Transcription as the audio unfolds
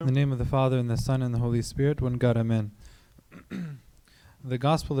In the name of the Father, and the Son, and the Holy Spirit, one God, Amen. The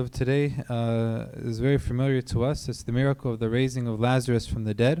Gospel of today is very familiar to us. It's the miracle of the raising of Lazarus from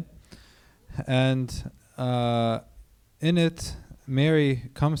the dead. And in it,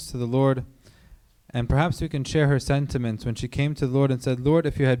 Mary comes to the Lord, and perhaps we can share her sentiments when she came to the Lord and said, "Lord,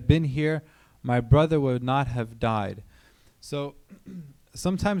 if you had been here, my brother would not have died." So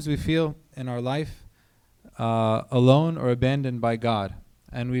sometimes we feel in our life alone or abandoned by God.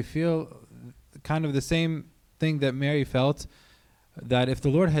 And we feel kind of the same thing that Mary felt, that if the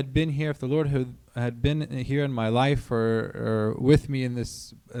Lord had been here, if the Lord had been here in my life or with me in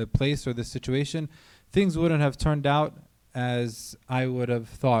this place or this situation, things wouldn't have turned out as I would have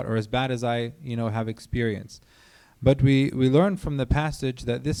thought or as bad as I have experienced. But we learn from the passage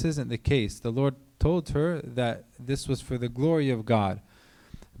that this isn't the case. The Lord told her that this was for the glory of God.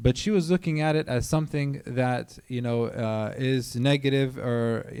 But she was looking at it as something that is negative,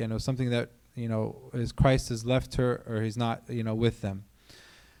 or something that is Christ has left her, or he's not with them.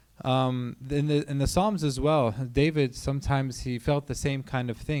 In the Psalms as well, David sometimes he felt the same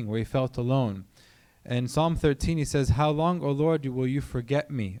kind of thing, where he felt alone. In Psalm 13 he says, "How long, O Lord, will you forget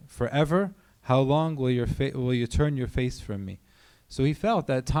me? Forever? How long will you turn your face from me?" So he felt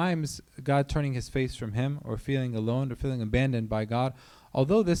at times God turning his face from him, or feeling alone, or feeling abandoned by God.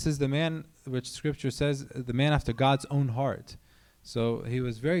 Although this is the man, which Scripture says, the man after God's own heart. So he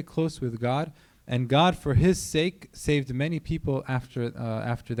was very close with God, and God, for his sake, saved many people after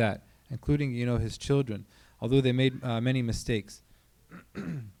that, including his children, although they made many mistakes.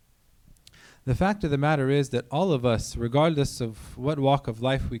 The fact of the matter is that all of us, regardless of what walk of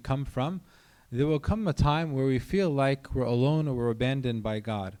life we come from, there will come a time where we feel like we're alone or we're abandoned by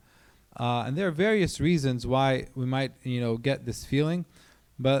God. And there are various reasons why we might, get this feeling.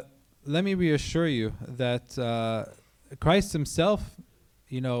 But let me reassure you that Christ himself,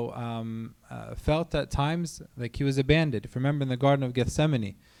 felt at times like he was abandoned. If you remember in the Garden of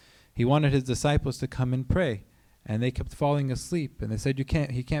Gethsemane, he wanted his disciples to come and pray, and they kept falling asleep. And they said, he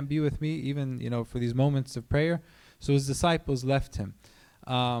can't be with me even, for these moments of prayer. So his disciples left him.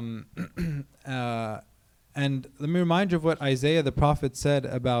 And let me remind you of what Isaiah the prophet said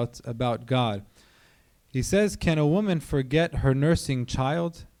about God. He says, "Can a woman forget her nursing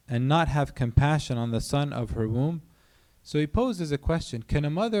child and not have compassion on the son of her womb?" So he poses a question. Can a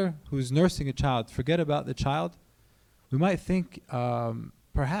mother who's nursing a child forget about the child? We might think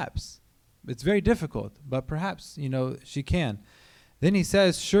perhaps. It's very difficult, but perhaps, she can. Then he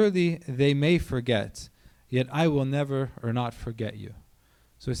says, "Surely they may forget, yet I will never or not forget you."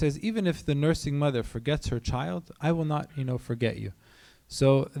 So it says, even if the nursing mother forgets her child, I will not, forget you.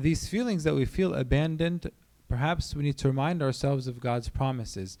 So these feelings that we feel abandoned, perhaps we need to remind ourselves of God's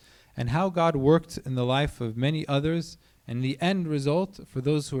promises and how God worked in the life of many others. And the end result, for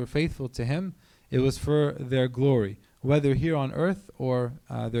those who were faithful to him, it was for their glory, whether here on earth or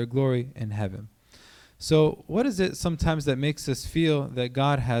their glory in heaven. So what is it sometimes that makes us feel that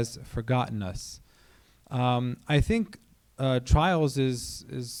God has forgotten us? I think trials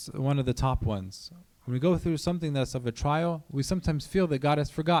is one of the top ones. When we go through something that's of a trial, we sometimes feel that God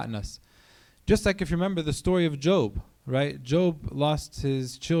has forgotten us. Just like if you remember the story of Job, right? Job lost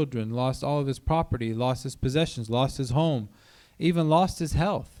his children, lost all of his property, lost his possessions, lost his home, even lost his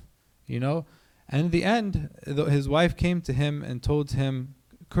health, And in the end, his wife came to him and told him,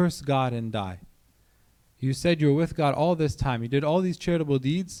 "Curse God and die. You said you were with God all this time. You did all these charitable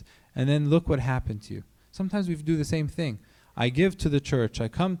deeds, and then look what happened to you." Sometimes we do the same thing. I give to the church. I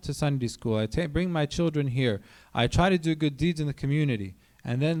come to Sunday school. I bring my children here. I try to do good deeds in the community.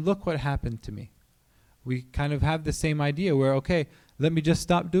 And then look what happened to me. We kind of have the same idea where, okay, let me just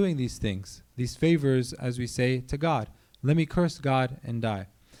stop doing these things, these favors, as we say, to God. Let me curse God and die.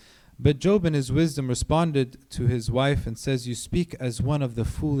 But Job in his wisdom responded to his wife and says, "You speak as one of the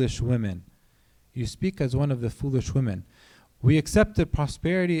foolish women." You speak as one of the foolish women. We accepted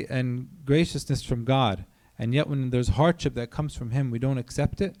prosperity and graciousness from God, and yet when there's hardship that comes from him, we don't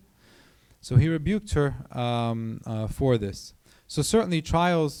accept it. So he rebuked her for this. So certainly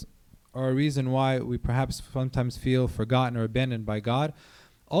trials are a reason why we perhaps sometimes feel forgotten or abandoned by God.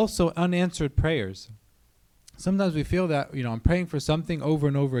 Also unanswered prayers. Sometimes we feel that, I'm praying for something over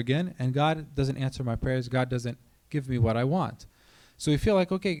and over again, and God doesn't answer my prayers. God doesn't give me what I want. So we feel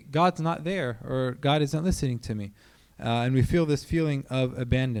like, okay, God's not there, or God isn't listening to me. And we feel this feeling of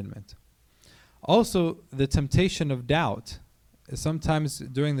abandonment. Also, the temptation of doubt. Sometimes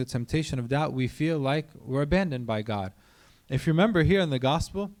during the temptation of doubt, we feel like we're abandoned by God. If you remember here in the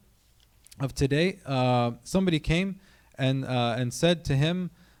gospel of today, somebody came and said to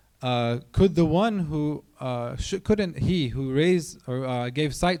him, could the one who couldn't he who raised or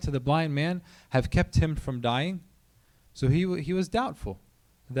gave sight to the blind man have kept him from dying? So he was doubtful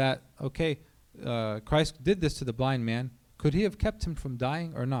that, okay, Christ did this to the blind man. Could he have kept him from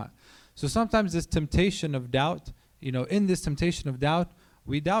dying or not? So sometimes this temptation of doubt, in this temptation of doubt,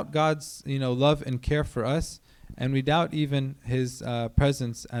 we doubt God's, love and care for us, and we doubt even His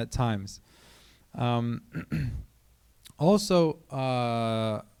presence at times. Also,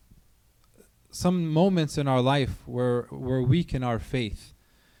 some moments in our life where we're weak in our faith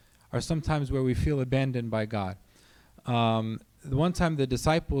are sometimes where we feel abandoned by God. The one time the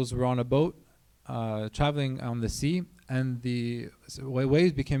disciples were on a boat traveling on the sea, and the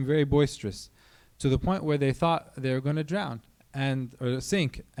waves became very boisterous to the point where they thought they were going to drown or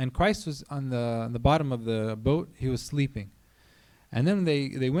sink. And Christ was on the bottom of the boat. He was sleeping. And then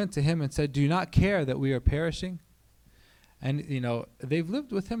they went to Him and said, "Do you not care that we are perishing?" And they've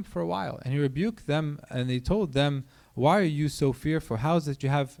lived with Him for a while, and He rebuked them, and He told them, "Why are you so fearful? How is it you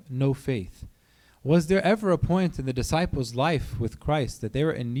have no faith?" Was there ever a point in the disciples' life with Christ that they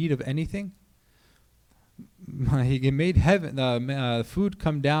were in need of anything? He made heaven, food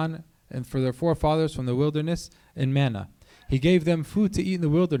come down, and for their forefathers from the wilderness in manna. He gave them food to eat in the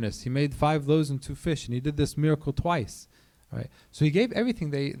wilderness. He made 5 loaves and 2 fish, and He did this miracle twice. Right? So He gave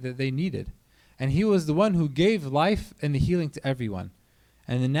everything that they needed. And He was the one who gave life and the healing to everyone.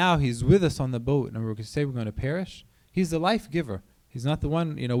 And then now He's with us on the boat, and we're going to say we're going to perish. He's the life giver. He's not the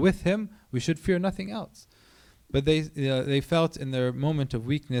one, with Him, we should fear nothing else. But they felt in their moment of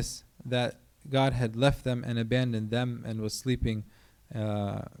weakness that God had left them and abandoned them and was sleeping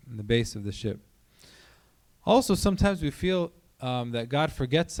in the base of the ship. Also, sometimes we feel that God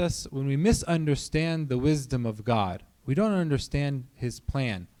forgets us when we misunderstand the wisdom of God. We don't understand His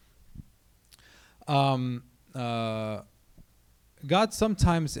plan. God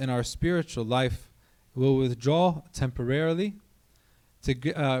sometimes in our spiritual life will withdraw temporarily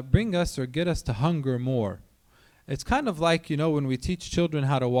to bring us or get us to hunger more. It's kind of like, when we teach children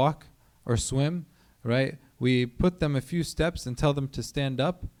how to walk or swim, right? We put them a few steps and tell them to stand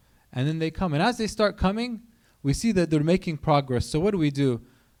up, and then they come. And as they start coming, we see that they're making progress. So what do?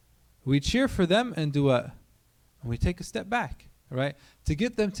 We cheer for them and do what? And we take a step back, right? To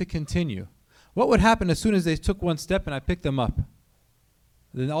get them to continue. What would happen as soon as they took one step and I picked them up?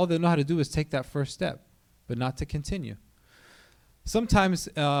 Then all they know how to do is take that first step, but not to continue. Sometimes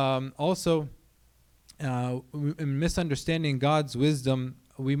also in misunderstanding God's wisdom,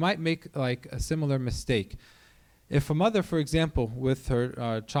 we might make like a similar mistake. If a mother, for example, with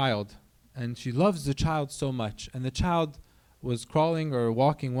her child, and she loves the child so much, and the child was crawling or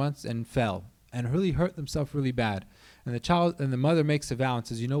walking once and fell and really hurt themselves really bad, and the mother makes a vow and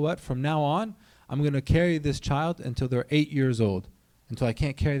says, "You know what? From now on, I'm going to carry this child until they're 8 years old, until I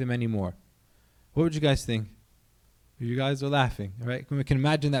can't carry them anymore." What would you guys think? You guys are laughing, right? We can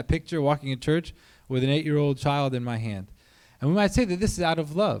imagine that picture, walking in church with an 8-year-old child in my hand. And we might say that this is out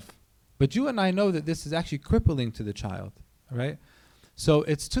of love. But you and I know that this is actually crippling to the child, right? So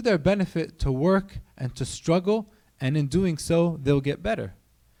it's to their benefit to work and to struggle, and in doing so, they'll get better.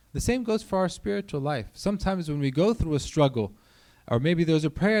 The same goes for our spiritual life. Sometimes when we go through a struggle, or maybe there's a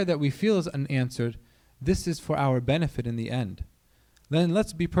prayer that we feel is unanswered, this is for our benefit in the end. Then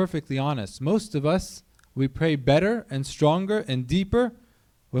let's be perfectly honest. Most of us, we pray better and stronger and deeper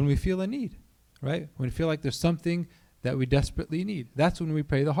when we feel a need, right? When we feel like there's something that we desperately need. That's when we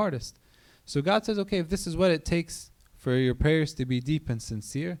pray the hardest. So God says, okay, if this is what it takes for your prayers to be deep and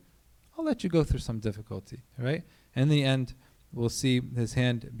sincere, I'll let you go through some difficulty, right? In the end, we'll see His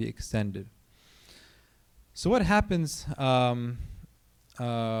hand be extended. So what happens when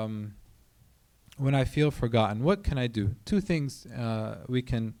I feel forgotten? What can I do? 2 things we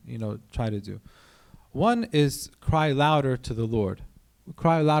can, try to do. One is cry louder to the Lord.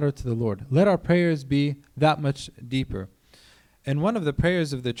 Cry louder to the Lord. Let our prayers be that much deeper. In one of the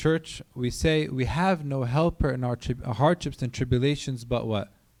prayers of the church, we say, we have no helper in our hardships and tribulations but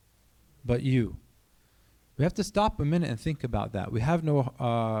what? But you. We have to stop a minute and think about that. We have no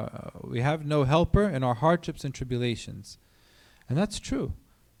helper in our hardships and tribulations. And that's true.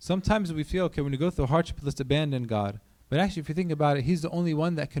 Sometimes we feel, okay, when we go through a hardship, let's abandon God. But actually, if you think about it, He's the only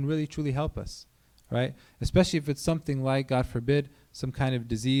one that can really, truly help us, right? Especially if it's something like, God forbid, some kind of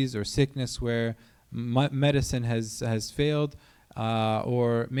disease or sickness where medicine has failed,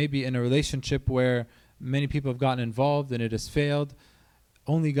 or maybe in a relationship where many people have gotten involved and it has failed.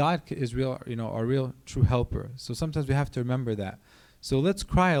 Only God is real, our real true helper. So sometimes we have to remember that. So let's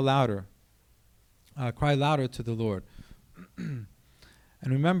cry louder to the Lord. And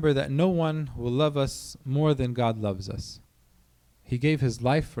remember that no one will love us more than God loves us. He gave His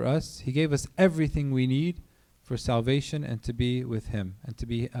life for us. He gave us everything we need for salvation and to be with Him and to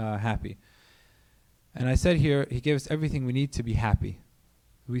be happy. And I said here, He gave us everything we need to be happy.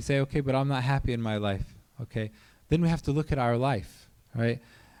 We say, okay, but I'm not happy in my life. Okay, then we have to look at our life, right?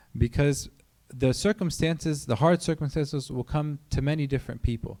 Because the circumstances, the hard circumstances will come to many different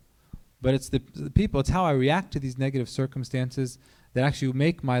people. But it's the people, it's how I react to these negative circumstances that actually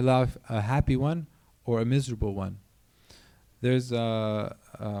make my life a happy one or a miserable one. There's a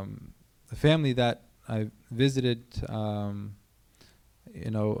family that I visited, a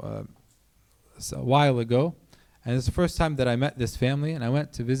while ago, and it's the first time that I met this family, and I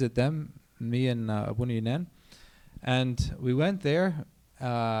went to visit them, me and Abu Ninan, and we went there,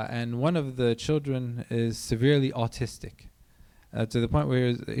 and one of the children is severely autistic, to the point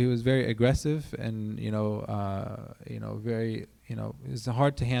where he was very aggressive and very it was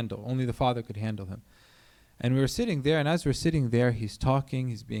hard to handle. Only the father could handle him. And we were sitting there, and as we're sitting there, he's talking,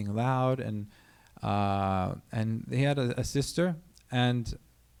 he's being loud, and he had a sister, and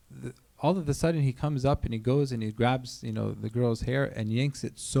all of a sudden he comes up and he goes and he grabs the girl's hair and yanks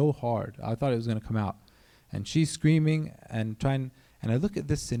it so hard. I thought it was going to come out, and she's screaming and trying. And I look at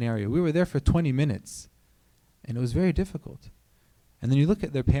this scenario. We were there for 20 minutes, and it was very difficult. And then you look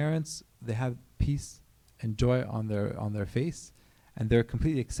at their parents; they have peace and joy on their face, and they're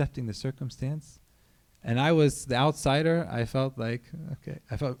completely accepting the circumstance. And I was the outsider. I felt like, okay,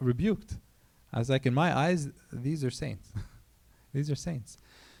 I felt rebuked. I was like, in my eyes, these are saints. These are saints.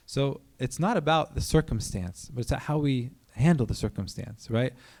 So it's not about the circumstance, but it's how we handle the circumstance,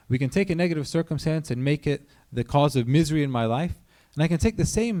 right? We can take a negative circumstance and make it the cause of misery in my life, and I can take the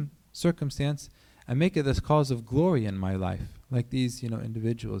same circumstance and make it the cause of glory in my life, like these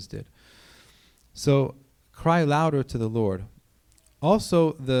individuals did. So cry louder to the Lord.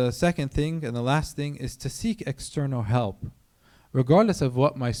 Also, the second thing and the last thing is to seek external help, regardless of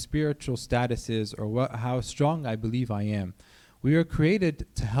what my spiritual status is or how strong I believe I am. We are created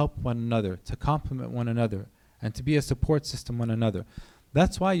to help one another, to complement one another, and to be a support system one another.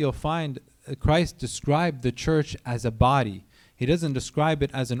 That's why you'll find Christ described the church as a body. He doesn't describe it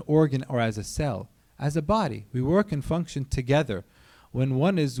as an organ or as a cell. As a body, we work and function together. When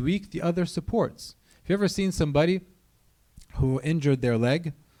one is weak, the other supports. If you've ever seen somebody who injured their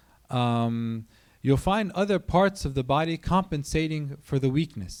leg, you'll find other parts of the body compensating for the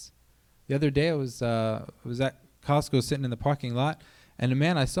weakness. The other day I was at Costco sitting in the parking lot, and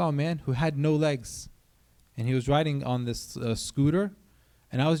I saw a man who had no legs, and he was riding on this scooter,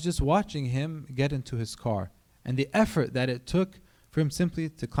 and I was just watching him get into his car, and the effort that it took for him simply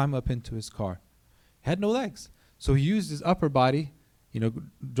to climb up into his car. He had no legs, so he used his upper body,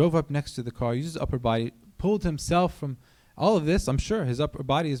 drove up next to the car, used his upper body, pulled himself from all of this. I'm sure his upper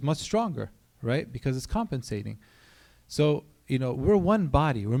body is much stronger, right? Because it's compensating. So, we're one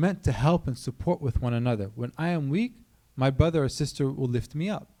body. We're meant to help and support with one another. When I am weak, my brother or sister will lift me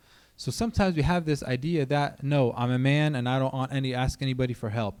up. So sometimes we have this idea that, no, I'm a man and I don't ask anybody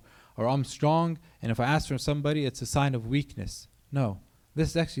for help. Or I'm strong, and if I ask for somebody, it's a sign of weakness. No, this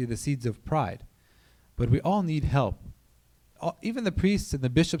is actually the seeds of pride. But we all need help. Even the priests and the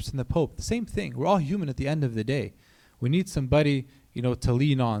bishops and the pope, the same thing. We're all human at the end of the day. We need somebody, to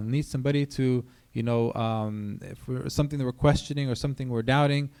lean on. We need somebody to, if we're something that we're questioning or something we're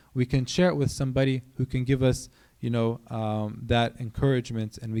doubting, we can share it with somebody who can give us, that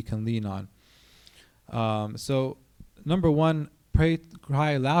encouragement, and we can lean on. So, number one,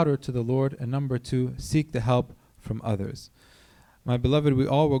 cry louder to the Lord, and number two, seek the help from others. My beloved, we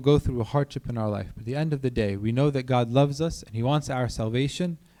all will go through a hardship in our life, but at the end of the day, we know that God loves us, and He wants our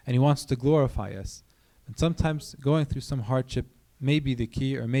salvation, and He wants to glorify us. And sometimes going through some hardship may be the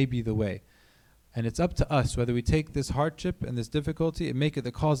key or may be the way. And it's up to us whether we take this hardship and this difficulty and make it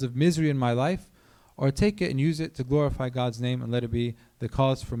the cause of misery in my life, or take it and use it to glorify God's name and let it be the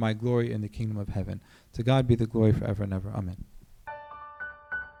cause for my glory in the kingdom of heaven. To God be the glory forever and ever. Amen.